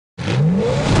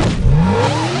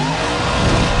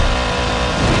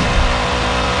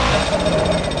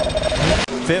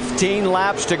15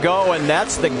 laps to go, and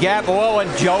that's the gap. Oh,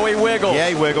 and Joey wiggled. Yeah,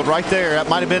 he wiggled right there. That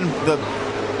might have been the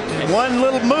one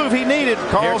little move he needed.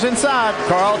 Carl's inside.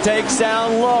 Carl takes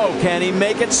down low. Can he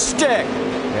make it stick?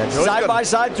 Side by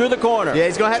side through the corner. Yeah,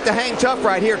 he's going to have to hang tough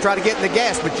right here, try to get in the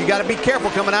gas, but you got to be careful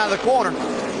coming out of the corner.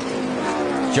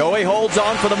 Joey holds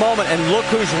on for the moment, and look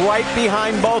who's right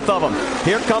behind both of them.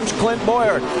 Here comes Clint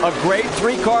Bowyer. A great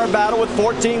three-car battle with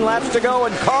 14 laps to go,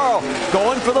 and Carl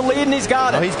going for the lead, and he's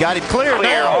got it. Oh, he's got it clear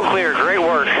now. All clear. Great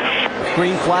work.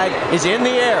 Green flag is in the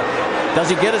air. Does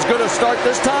he get as good a start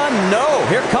this time? No.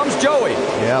 Here comes Joey.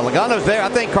 Yeah, Logano's there. I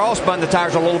think Carl spun the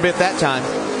tires a little bit that time.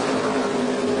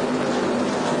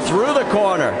 Through the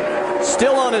corner.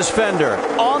 Still on his fender.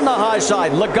 On the high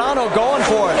side. Logano going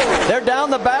for it. They're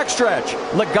down the backstretch.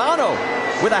 Logano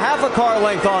with a half a car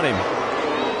length on him.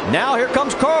 Now here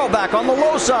comes Carl back on the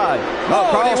low side. Oh,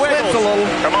 Carl slips a little.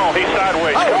 Come on, he's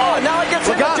sideways. Oh, now he gets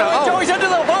into Joey. Joey's into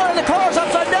the bar, and the car's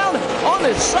upside down. On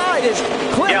his side is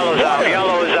Clint. Yellow's out.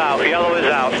 Yellow is out. Yellow is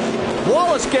out.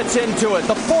 Wallace gets into it.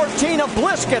 The 14 of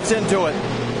Bliss gets into it.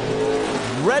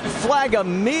 Red flag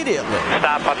immediately.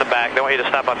 Stop on the back. They want you to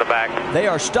stop on the back. They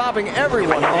are stopping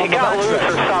everyone on the He got loose or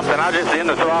backstretch. something. I just in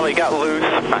the throttle. He got loose.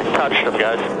 I touched him,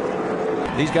 guys.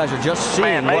 These guys are just seeing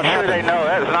Man, make what sure they happened. know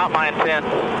that is not my intent.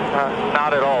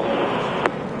 Not at all.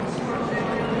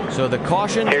 So the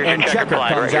caution Here's and your checker checker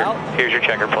flag comes right here. out. Here's your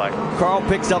checker flag. Carl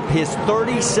picks up his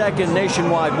 32nd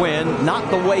nationwide win, not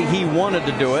the way he wanted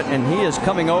to do it, and he is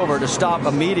coming over to stop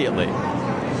immediately.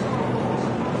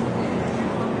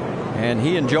 And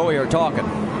he and Joey are talking.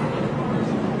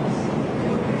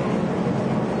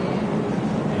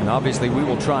 And obviously we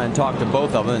will try and talk to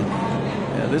both of them.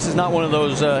 And, this is not one of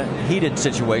those heated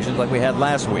situations like we had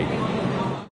last week.